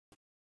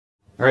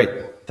All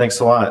right, thanks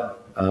a lot.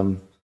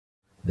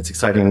 It's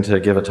exciting to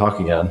give a talk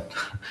again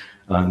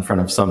in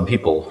front of some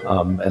people,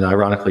 and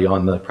ironically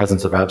on the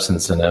presence of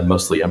absence in a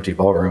mostly empty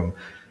ballroom.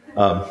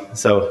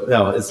 So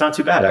no, it's not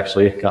too bad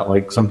actually. Got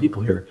like some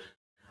people here.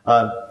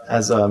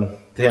 As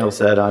Nathaniel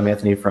said, I'm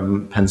Anthony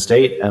from Penn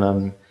State, and I'm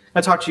going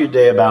to talk to you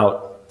today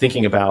about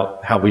thinking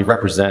about how we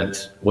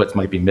represent what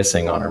might be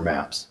missing on our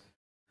maps.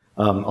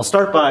 I'll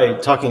start by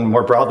talking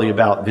more broadly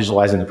about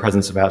visualizing the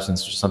presence of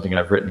absence, which is something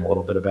I've written a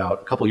little bit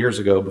about a couple years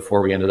ago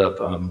before we ended up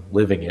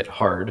living it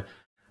hard.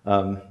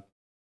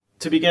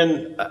 To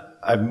begin,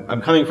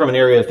 I'm coming from an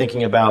area of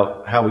thinking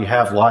about how we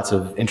have lots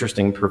of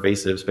interesting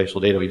pervasive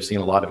spatial data. We've seen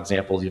a lot of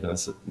examples even in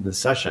this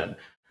session.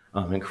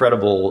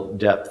 Incredible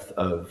depth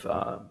of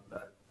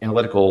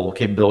analytical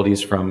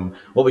capabilities from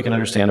what we can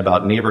understand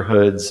about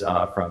neighborhoods,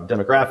 from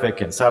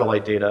demographic and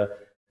satellite data.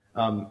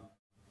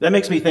 That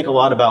makes me think a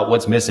lot about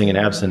what's missing and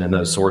absent in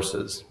those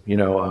sources. You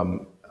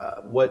know,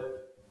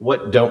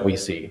 what don't we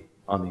see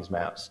on these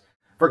maps?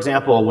 For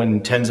example,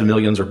 when tens of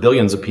millions or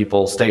billions of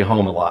people stay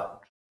home a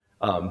lot,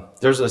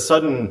 there's a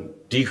sudden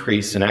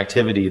decrease in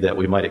activity that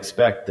we might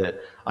expect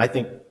that I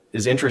think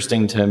is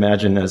interesting to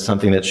imagine as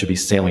something that should be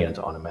salient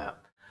on a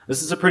map.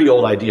 This is a pretty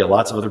old idea.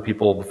 Lots of other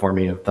people before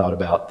me have thought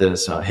about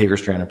this.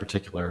 Hagerstrand in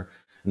particular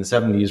in the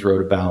 70s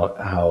wrote about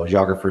how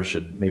geographers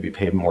should maybe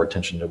pay more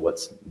attention to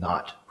what's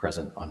not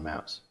present on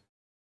maps.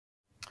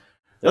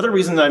 The other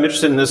reason that I'm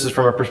interested in this is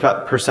from a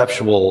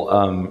perceptual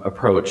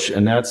approach,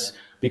 and that's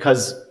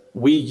because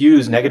we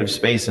use negative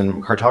space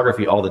in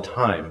cartography all the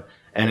time.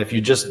 And if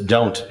you just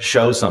don't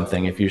show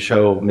something, if you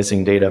show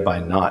missing data by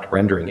not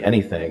rendering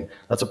anything,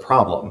 that's a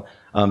problem.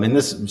 In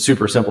this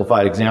super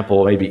simplified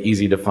example, it may be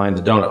easy to find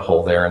the donut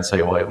hole there and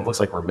say, well, it looks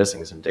like we're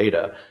missing some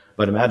data.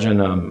 But imagine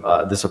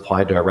this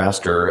applied to a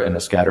raster in a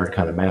scattered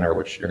kind of manner,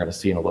 which you're going to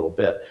see in a little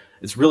bit.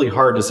 It's really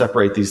hard to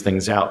separate these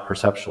things out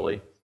perceptually.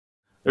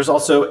 There's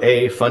also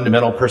a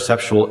fundamental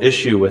perceptual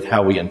issue with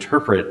how we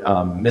interpret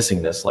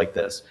missingness like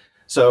this.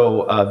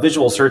 So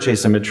visual search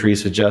asymmetry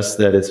suggests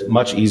that it's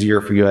much easier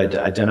for you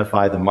to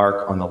identify the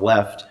mark on the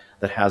left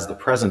that has the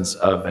presence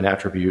of an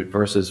attribute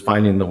versus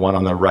finding the one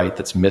on the right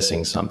that's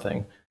missing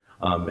something.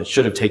 It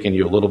should have taken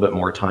you a little bit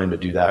more time to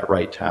do that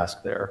right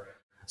task there.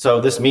 So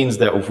this means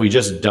that if we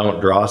just don't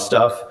draw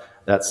stuff,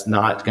 that's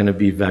not going to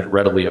be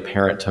readily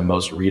apparent to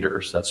most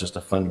readers. That's just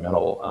a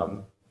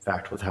fundamental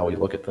fact with how we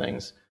look at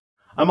things.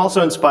 I'm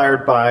also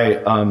inspired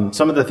by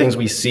some of the things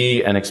we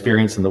see and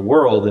experience in the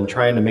world and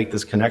trying to make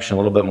this connection a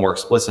little bit more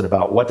explicit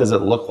about what does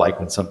it look like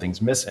when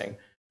something's missing.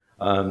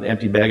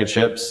 Empty bag of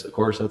chips, of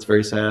course, that's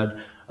very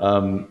sad.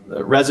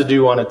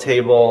 Residue on a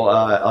table,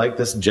 I like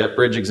this jet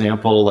bridge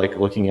example, like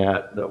looking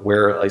at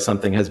where like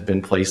something has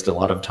been placed a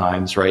lot of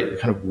times, right?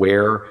 Kind of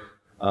where.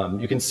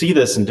 You can see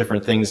this in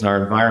different things in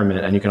our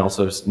environment, and you can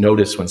also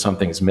notice when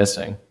something's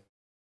missing.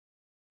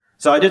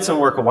 So I did some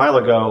work a while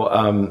ago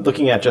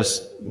looking at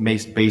just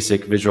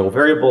basic visual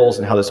variables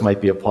and how this might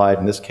be applied,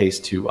 in this case,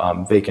 to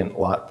vacant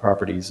lot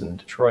properties in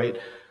Detroit.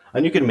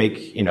 And you can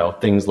make, you know,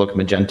 things look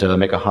magenta,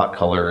 make a hot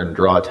color, and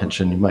draw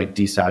attention. You might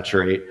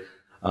desaturate.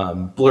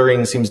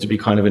 Blurring seems to be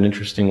kind of an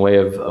interesting way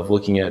of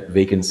looking at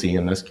vacancy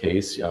in this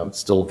case. It's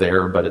still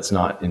there, but it's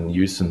not in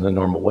use in the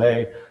normal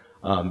way.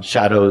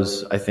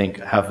 Shadows, I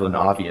think, have an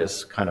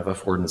obvious kind of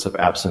affordance of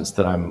absence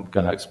that I'm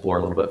going to explore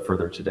a little bit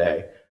further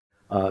today.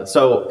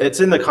 So it's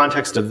in the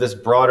context of this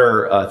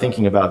broader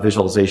thinking about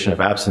visualization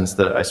of absence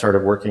that I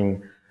started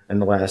working in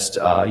the last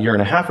year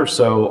and a half or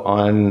so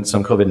on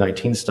some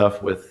COVID-19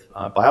 stuff with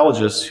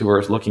biologists who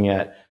are looking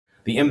at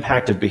the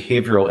impact of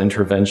behavioral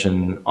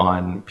intervention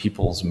on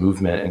people's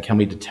movement, and can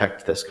we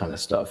detect this kind of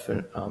stuff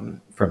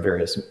from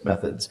various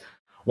methods.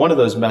 One of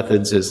those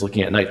methods is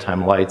looking at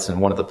nighttime lights,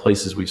 and one of the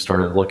places we've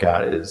started to look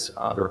at is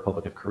the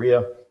Republic of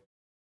Korea.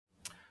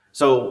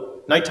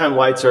 So nighttime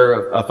lights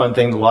are a fun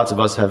thing that lots of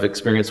us have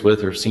experience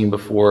with or seen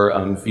before.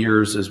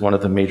 VIIRS is one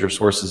of the major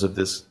sources of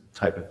this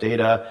type of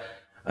data.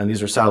 And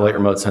these are satellite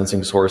remote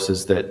sensing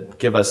sources that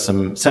give us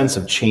some sense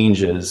of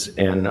changes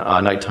in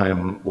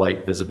nighttime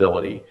light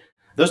visibility.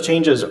 Those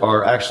changes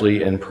are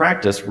actually, in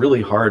practice,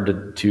 really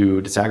hard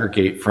to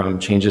disaggregate from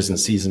changes in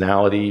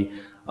seasonality,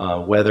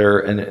 weather,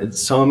 and in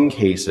some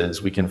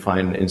cases, we can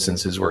find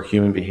instances where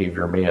human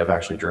behavior may have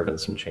actually driven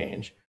some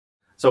change.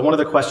 So one of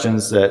the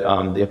questions that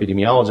the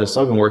epidemiologists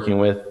I've been working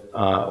with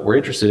were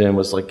interested in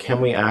was like, can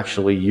we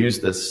actually use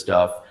this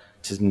stuff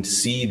to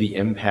see the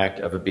impact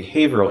of a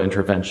behavioral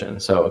intervention?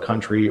 So a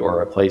country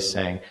or a place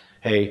saying,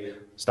 hey,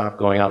 stop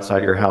going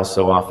outside your house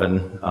so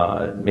often,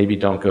 maybe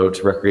don't go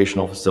to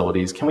recreational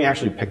facilities. Can we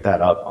actually pick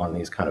that up on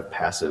these kind of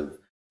passive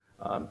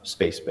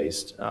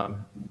space-based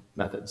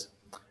methods?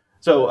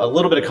 So a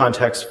little bit of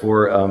context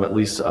for at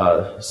least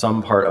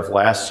some part of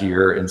last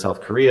year in South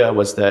Korea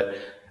was that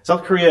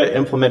South Korea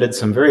implemented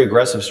some very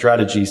aggressive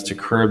strategies to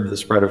curb the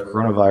spread of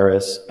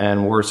coronavirus,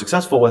 and were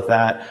successful with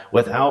that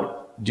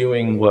without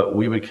doing what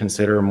we would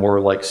consider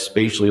more like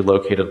spatially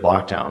located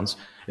lockdowns.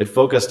 It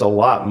focused a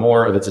lot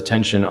more of its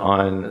attention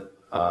on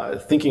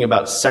thinking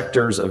about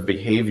sectors of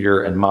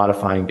behavior and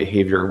modifying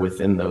behavior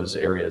within those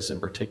areas in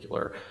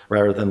particular,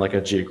 rather than like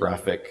a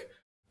geographic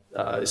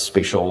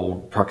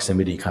spatial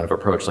proximity kind of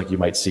approach like you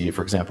might see,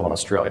 for example, in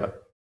Australia.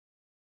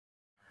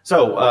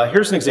 So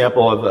here's an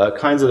example of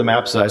kinds of the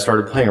maps that I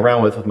started playing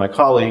around with my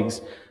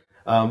colleagues.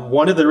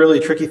 One of the really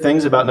tricky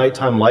things about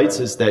nighttime lights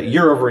is that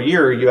year over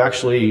year, you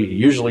actually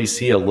usually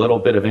see a little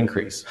bit of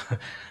increase.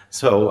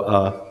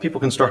 So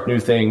people construct new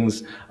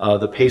things.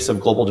 The pace of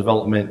global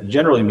development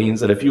generally means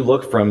that if you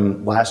look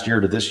from last year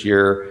to this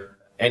year,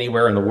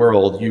 anywhere in the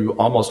world, you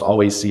almost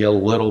always see a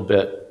little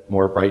bit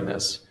more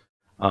brightness.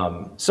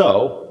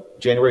 So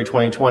January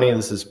 2020,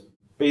 this is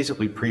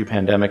basically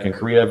pre-pandemic in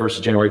Korea versus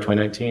January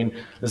 2019.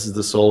 This is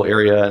the Seoul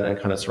area and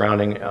kind of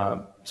surrounding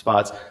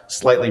spots,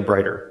 slightly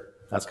brighter.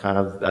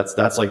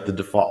 That's like the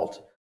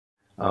default.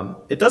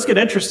 It does get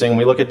interesting when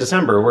we look at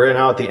December. We're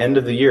now at the end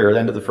of the year, the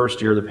end of the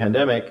first year of the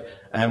pandemic,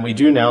 and we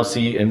do now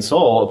see in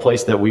Seoul, a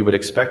place that we would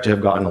expect to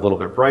have gotten a little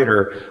bit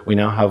brighter. We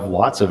now have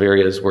lots of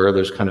areas where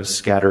there's kind of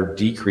scattered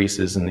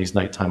decreases in these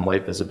nighttime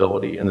light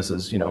visibility. And this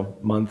is,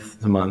 month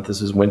to month.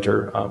 This is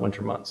winter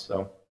months.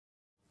 So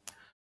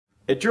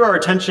it drew our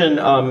attention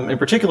in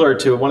particular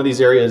to one of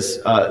these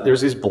areas.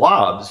 There's these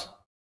blobs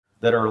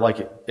that are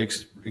like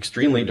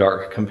extremely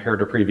dark compared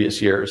to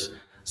previous years.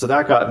 So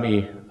that got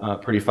me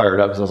pretty fired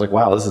up because I was like,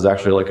 wow, this is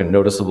actually like a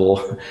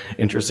noticeable,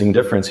 interesting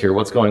difference here.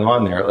 What's going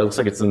on there? It looks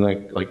like it's in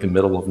the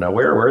middle of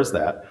nowhere. Where is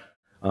that?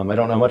 I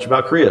don't know much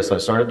about Korea, so I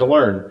started to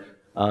learn.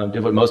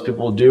 Did what most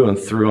people do and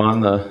threw on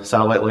the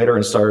satellite later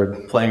and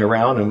started playing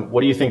around. And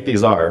what do you think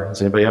these are?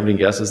 Does anybody have any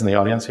guesses in the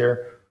audience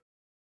here?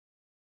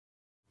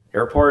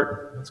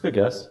 Airport? That's a good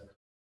guess.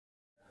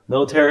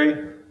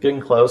 Military?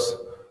 Getting close.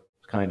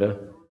 Kinda.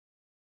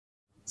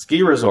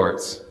 Ski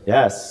resorts.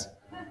 Yes.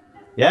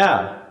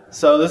 Yeah.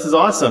 So this is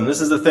awesome.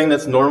 This is the thing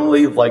that's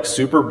normally like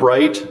super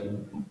bright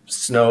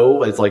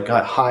snow. It's like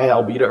got high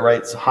albedo, right?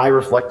 It's high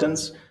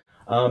reflectance.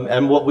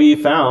 And what we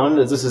found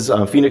is this is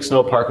Phoenix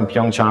Snow Park in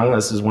Pyeongchang.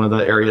 This is one of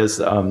the areas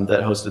that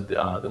hosted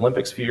the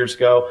Olympics a few years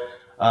ago.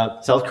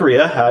 South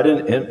Korea had,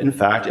 in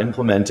fact,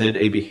 implemented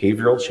a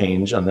behavioral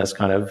change on this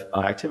kind of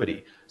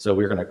activity. So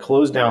we're going to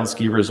close down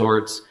ski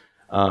resorts.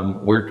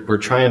 We're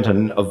trying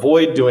to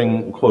avoid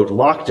doing, quote,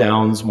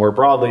 lockdowns more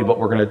broadly, but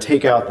we're going to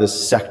take out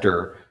this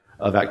sector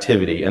of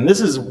activity. And this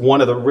is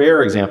one of the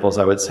rare examples,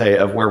 I would say,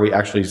 of where we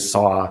actually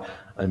saw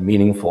a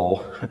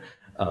meaningful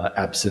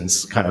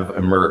absence kind of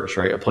emerge,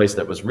 right? A place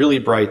that was really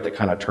bright that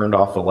kind of turned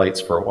off the lights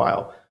for a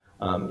while.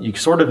 You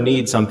sort of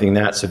need something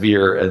that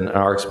severe, in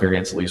our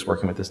experience, at least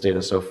working with this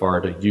data so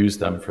far, to use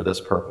them for this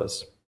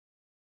purpose.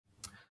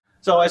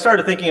 So I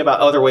started thinking about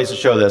other ways to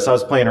show this. I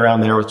was playing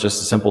around there with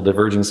just a simple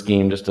diverging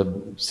scheme just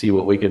to see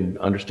what we could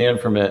understand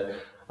from it.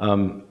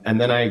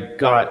 And then I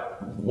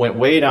went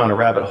way down a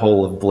rabbit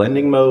hole of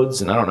blending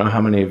modes. And I don't know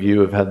how many of you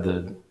have had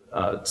the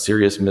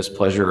serious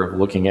mispleasure of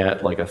looking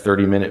at like a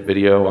 30-minute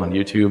video on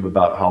YouTube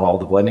about how all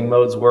the blending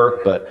modes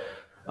work, but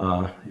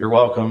you're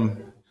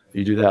welcome. If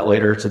you do that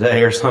later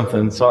today or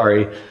something,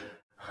 sorry,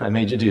 I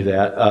made you do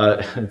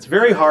that. It's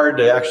very hard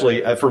to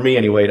actually, for me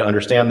anyway, to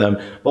understand them.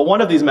 But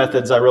one of these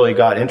methods I really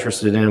got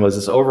interested in was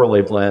this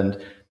overlay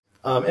blend,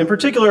 in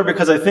particular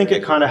because I think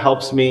it kind of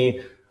helps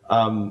me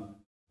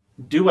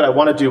do what I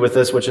want to do with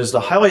this, which is to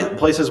highlight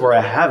places where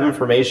I have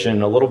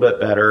information a little bit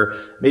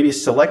better, maybe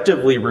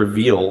selectively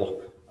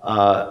reveal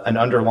an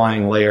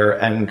underlying layer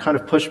and kind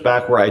of push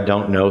back where I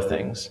don't know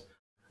things.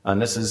 And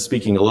this is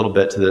speaking a little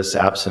bit to this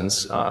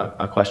absence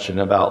a question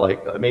about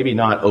like maybe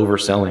not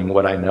overselling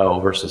what I know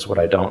versus what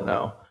I don't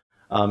know.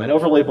 And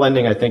overlay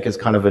blending, I think, is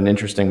kind of an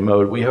interesting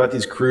mode. We have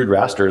these crude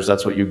rasters.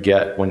 That's what you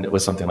get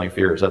with something like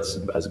Fears. That's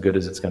as good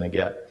as it's going to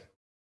get.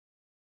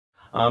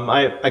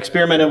 I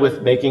experimented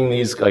with making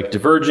these like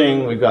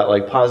diverging. We've got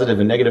like positive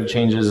and negative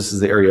changes. This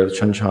is the area of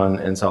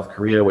Chuncheon in South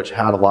Korea, which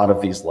had a lot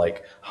of these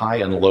like high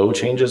and low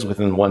changes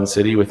within one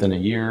city within a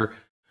year.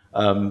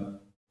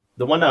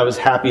 The one I was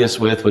happiest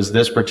with was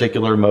this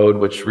particular mode,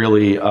 which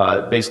really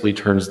basically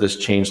turns this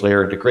change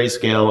layer into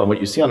grayscale. And what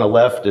you see on the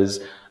left is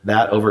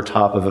that over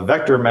top of a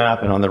vector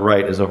map, and on the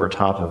right is over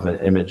top of an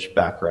image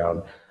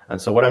background.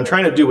 And so what I'm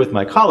trying to do with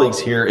my colleagues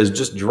here is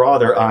just draw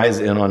their eyes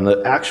in on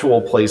the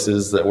actual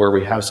places where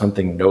we have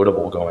something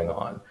notable going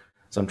on.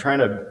 So I'm trying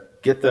to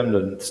get them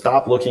to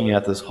stop looking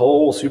at this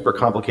whole super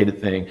complicated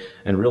thing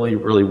and really,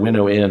 really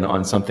winnow in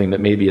on something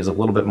that maybe is a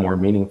little bit more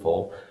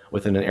meaningful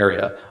within an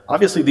area.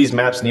 Obviously, these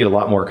maps need a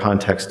lot more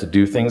context to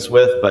do things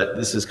with, but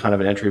this is kind of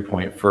an entry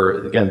point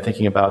for, again,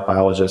 thinking about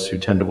biologists who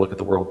tend to look at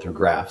the world through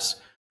graphs.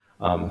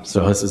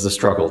 So this is a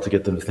struggle to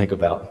get them to think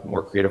about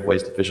more creative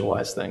ways to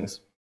visualize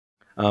things.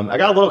 I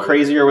got a little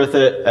crazier with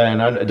it,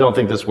 and I don't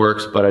think this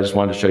works, but I just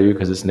wanted to show you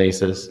because it's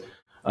NACIS.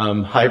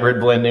 Hybrid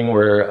blending,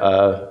 where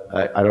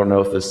I don't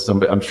know if this,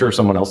 I'm sure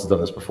someone else has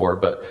done this before,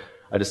 but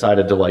I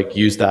decided to like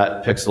use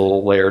that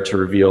pixel layer to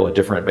reveal a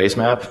different base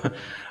map.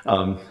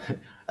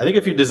 I think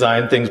if you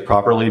design things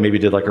properly, maybe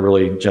did like a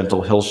really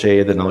gentle hill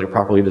shade, then like a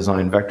properly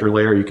designed vector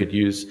layer, you could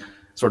use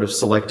sort of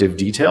selective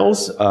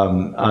details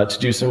to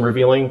do some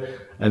revealing,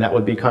 and that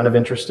would be kind of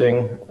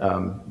interesting,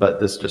 but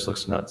this just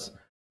looks nuts.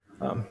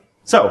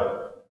 So,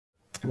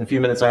 in the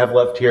few minutes I have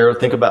left here,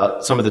 think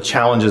about some of the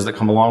challenges that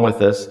come along with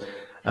this.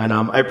 And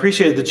I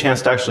appreciated the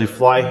chance to actually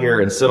fly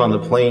here and sit on the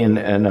plane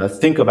and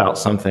think about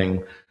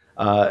something,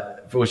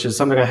 which is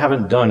something I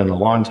haven't done in a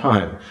long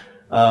time.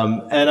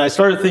 And I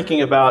started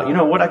thinking about,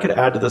 what I could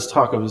add to this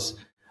talk. I was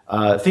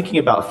thinking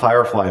about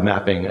firefly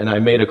mapping, and I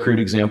made a crude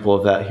example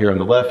of that here on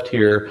the left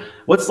here.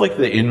 What's like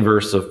the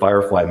inverse of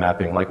firefly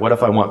mapping? Like, what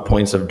if I want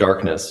points of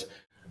darkness?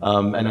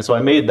 And so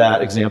I made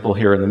that example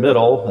here in the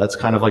middle. That's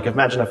kind of like,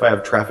 imagine if I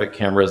have traffic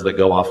cameras that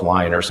go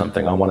offline or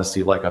something. I want to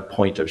see like a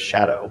point of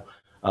shadow.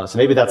 So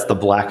maybe that's the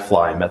black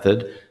fly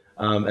method.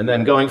 And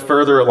then going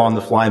further along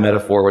the fly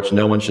metaphor, which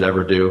no one should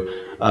ever do,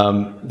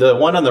 the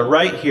one on the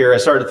right here, I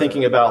started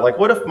thinking about, like,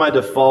 what if my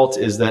default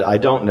is that I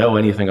don't know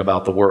anything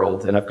about the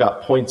world, and I've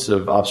got points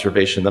of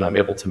observation that I'm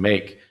able to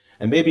make,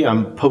 and maybe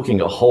I'm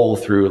poking a hole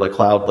through the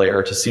cloud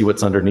layer to see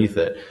what's underneath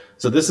it.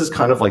 So this is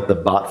kind of like the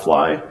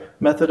botfly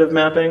method of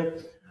mapping.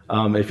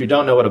 If you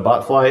don't know what a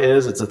botfly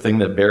is, it's a thing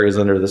that buries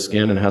under the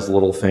skin and has a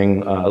little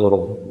thing, a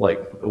little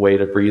way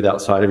to breathe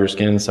outside of your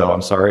skin. So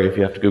I'm sorry if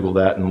you have to Google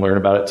that and learn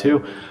about it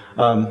too.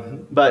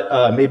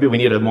 But maybe we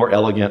need a more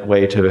elegant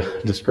way to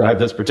describe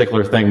this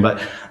particular thing.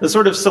 But the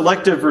sort of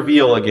selective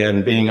reveal,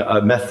 again, being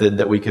a method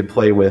that we could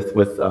play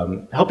with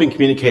helping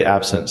communicate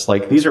absence.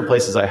 Like, these are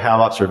places I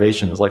have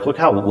observations. Like, look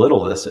how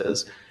little this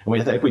is. And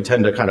I think we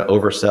tend to kind of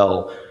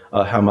oversell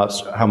how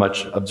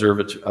much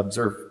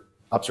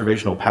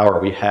observational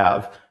power we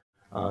have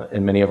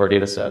in many of our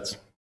data sets.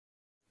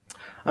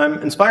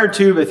 I'm inspired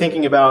too by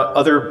thinking about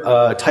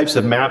other types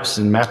of maps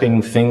and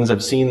mapping things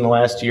I've seen in the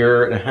last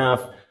year and a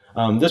half.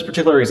 This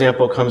particular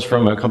example comes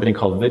from a company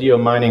called Video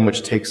Mining,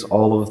 which takes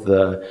all of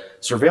the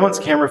surveillance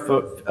camera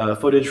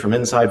footage from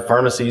inside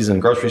pharmacies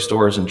and grocery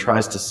stores and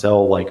tries to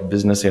sell like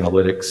business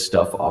analytics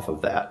stuff off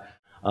of that.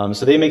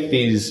 So they make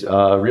these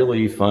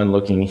really fun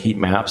looking heat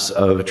maps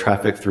of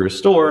traffic through a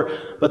store,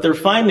 but their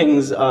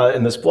findings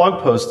in this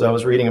blog post I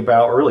was reading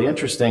about were really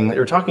interesting. They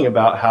were talking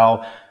about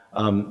how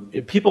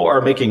people are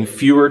making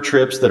fewer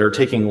trips that are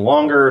taking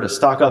longer to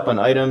stock up on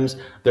items.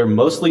 They're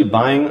mostly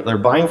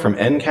buying from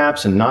end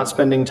caps and not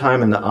spending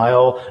time in the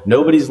aisle.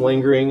 Nobody's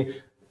lingering.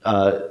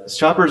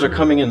 Shoppers are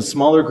coming in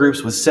smaller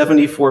groups with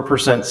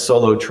 74%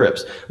 solo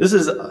trips. This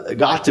has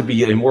got to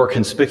be a more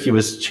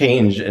conspicuous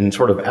change in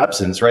sort of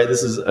absence, right?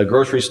 This is a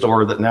grocery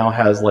store that now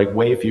has like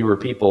way fewer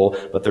people,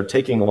 but they're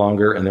taking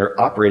longer and they're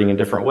operating in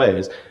different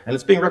ways. And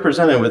it's being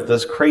represented with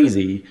this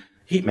crazy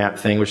heat map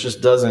thing, which just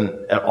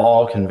doesn't at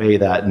all convey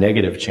that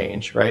negative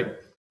change, right?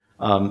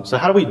 So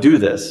how do we do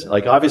this?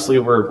 Like, obviously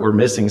we're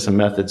missing some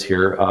methods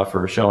here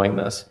for showing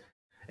this.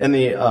 In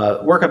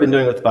the work I've been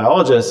doing with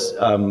biologists,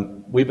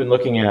 we've been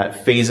looking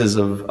at phases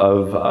of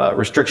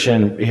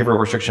behavioral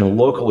restriction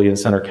locally in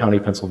Center County,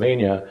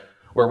 Pennsylvania,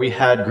 where we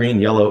had green,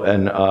 yellow,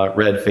 and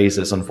red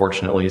phases,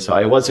 unfortunately. So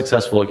I was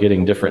successful at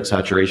getting different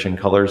saturation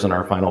colors in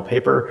our final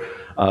paper,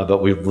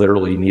 but we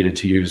literally needed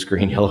to use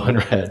green, yellow, and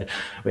red.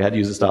 We had to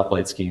use a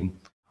stoplight scheme.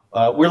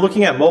 We're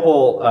looking at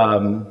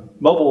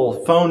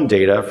mobile phone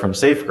data from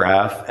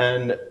SafeGraph,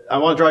 and I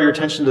want to draw your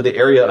attention to the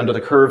area under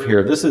the curve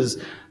here. This is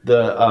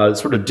the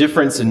sort of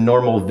difference in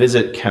normal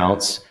visit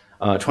counts,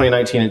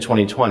 2019 and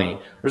 2020.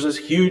 There's this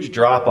huge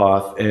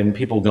drop-off in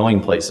people going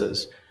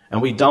places,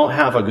 and we don't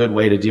have a good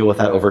way to deal with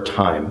that over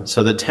time.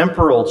 So the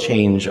temporal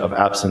change of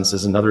absence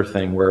is another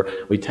thing where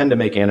we tend to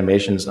make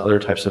animations and other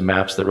types of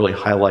maps that really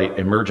highlight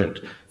emergent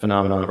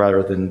phenomena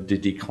rather than the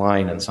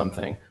decline in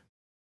something.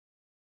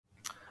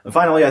 And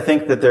finally, I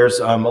think that there's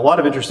a lot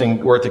of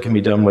interesting work that can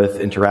be done with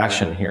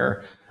interaction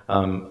here.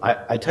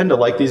 I tend to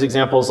like these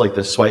examples, like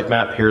the swipe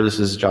map here. This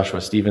is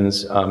Joshua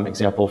Stevens'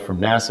 example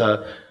from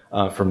NASA,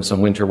 from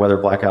some winter weather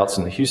blackouts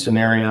in the Houston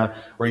area,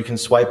 where you can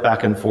swipe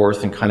back and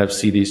forth and kind of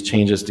see these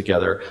changes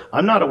together.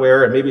 I'm not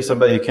aware, and maybe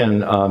somebody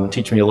can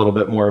teach me a little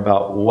bit more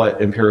about what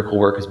empirical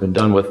work has been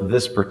done with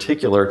this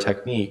particular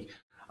technique,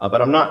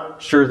 but I'm not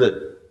sure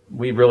that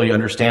we really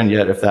understand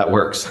yet if that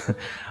works.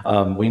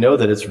 We know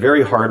that it's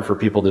very hard for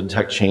people to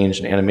detect change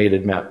in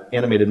animated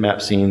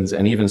map scenes,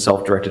 and even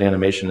self-directed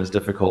animation is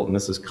difficult, and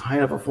this is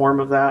kind of a form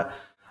of that.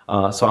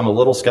 So I'm a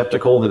little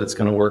skeptical that it's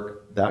going to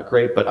work that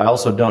great, but I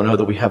also don't know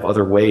that we have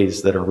other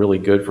ways that are really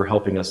good for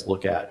helping us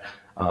look at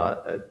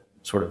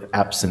sort of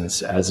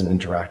absence as an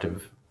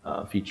interactive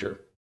feature.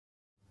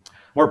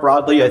 More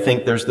broadly, I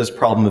think there's this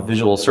problem of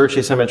visual search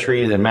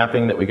asymmetry and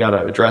mapping that we got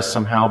to address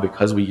somehow,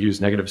 because we use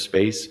negative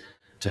space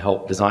to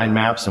help design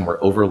maps and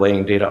we're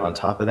overlaying data on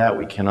top of that.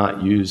 We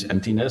cannot use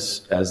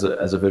emptiness as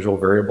a visual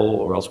variable,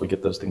 or else we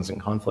get those things in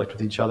conflict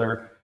with each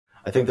other.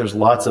 I think there's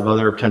lots of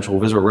other potential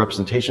visual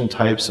representation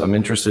types. I'm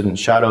interested in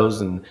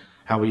shadows and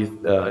how we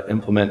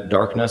implement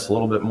darkness a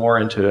little bit more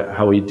into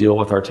how we deal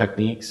with our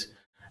techniques.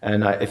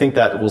 And I think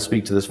that will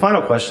speak to this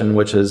final question,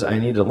 which is I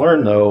need to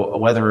learn, though,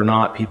 whether or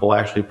not people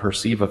actually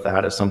perceive of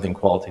that as something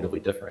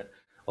qualitatively different.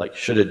 Like,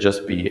 should it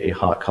just be a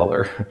hot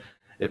color?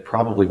 It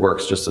probably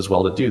works just as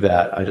well to do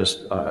that. I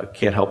just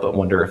can't help but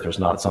wonder if there's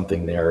not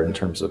something there in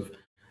terms of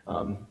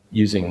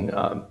using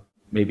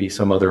maybe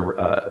some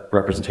other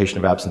representation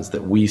of absence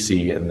that we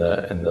see in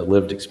the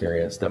lived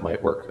experience that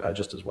might work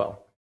just as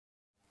well.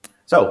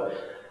 So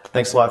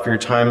Thanks a lot for your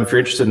time. If you're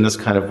interested in this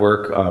kind of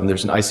work,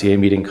 there's an ICA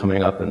meeting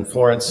coming up in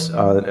Florence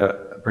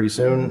pretty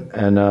soon,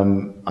 and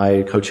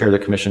I co-chair the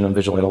Commission on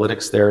Visual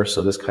Analytics there,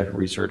 so this kind of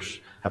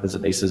research happens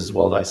at NACIS as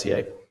well as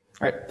ICA. All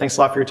right, thanks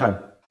a lot for your time.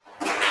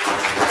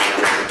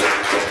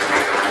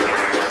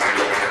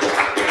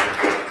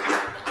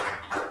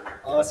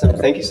 Awesome.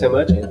 Thank you so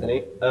much,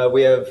 Anthony.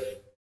 We have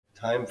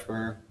time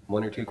for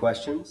 1 or 2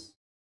 questions.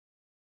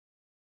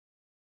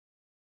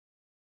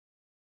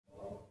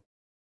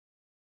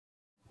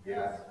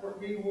 Yes, for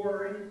people who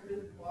are interested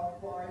in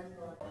slides,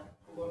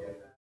 look at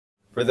that.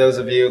 For those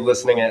of you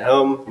listening at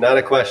home, not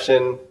a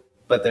question,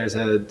 but there's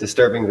a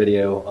disturbing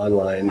video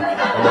online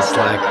on the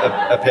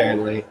Slack,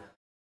 apparently.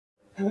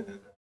 I'm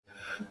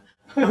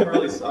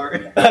really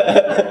sorry.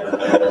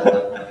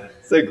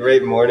 It's a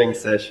great morning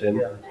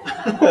session.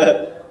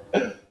 Yeah.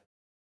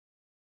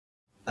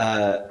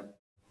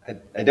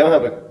 I don't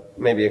have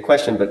maybe a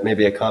question, but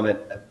maybe a comment.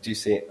 Do you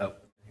see? Oh,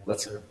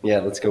 let's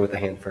go with the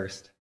hand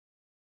first.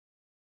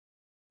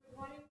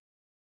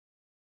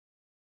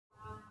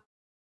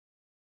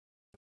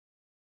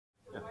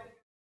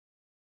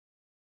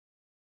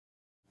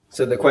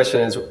 So the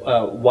question is,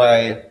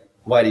 why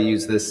do you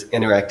use this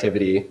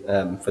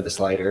interactivity for the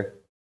slider?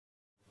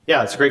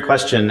 Yeah, it's a great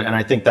question, and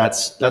I think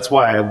that's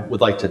why I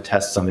would like to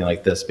test something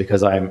like this,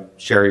 because I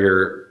share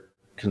your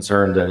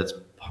concern that it's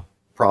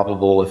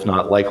probable, if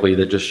not likely,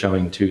 that just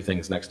showing 2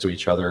 things next to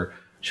each other,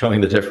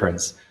 showing the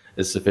difference,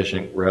 is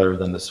sufficient rather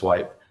than the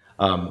swipe.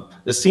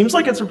 This seems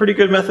like it's a pretty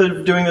good method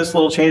of doing this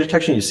little change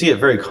detection. You see it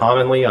very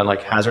commonly on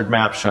like hazard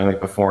maps showing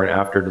like before and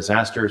after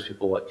disasters.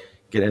 People like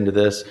get into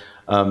this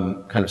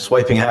kind of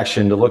swiping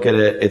action to look at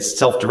it. It's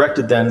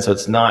self-directed then, so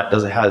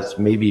it has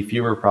maybe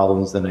fewer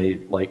problems than a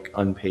like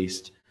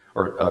unpaced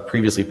or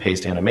previously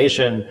paced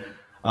animation.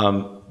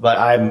 But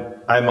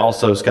I'm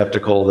also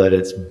skeptical that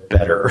it's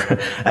better.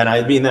 And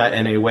I mean that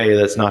in a way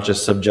that's not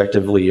just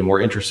subjectively more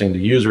interesting to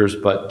users,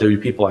 but do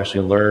people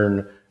actually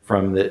learn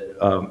from it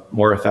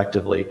more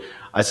effectively?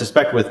 I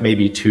suspect with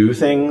maybe 2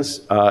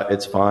 things,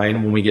 it's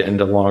fine. When we get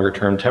into longer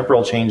term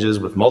temporal changes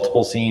with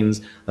multiple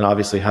scenes, then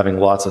obviously having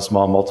lots of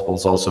small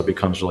multiples also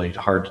becomes really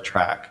hard to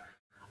track.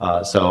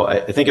 So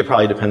I think it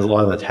probably depends a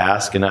lot on the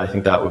task, and I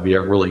think that would be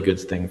a really good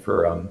thing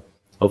for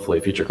hopefully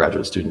a future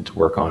graduate student to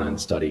work on and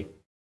study.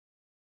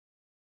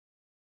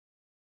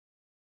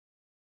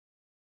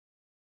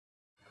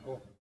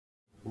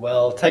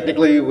 Well,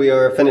 technically, we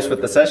are finished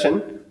with the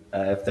session.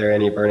 If there are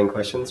any burning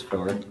questions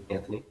for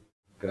Anthony,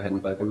 go ahead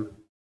and bug him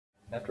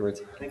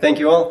afterwards. Thank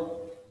you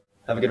all.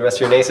 Have a good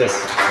rest of your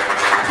NACIS.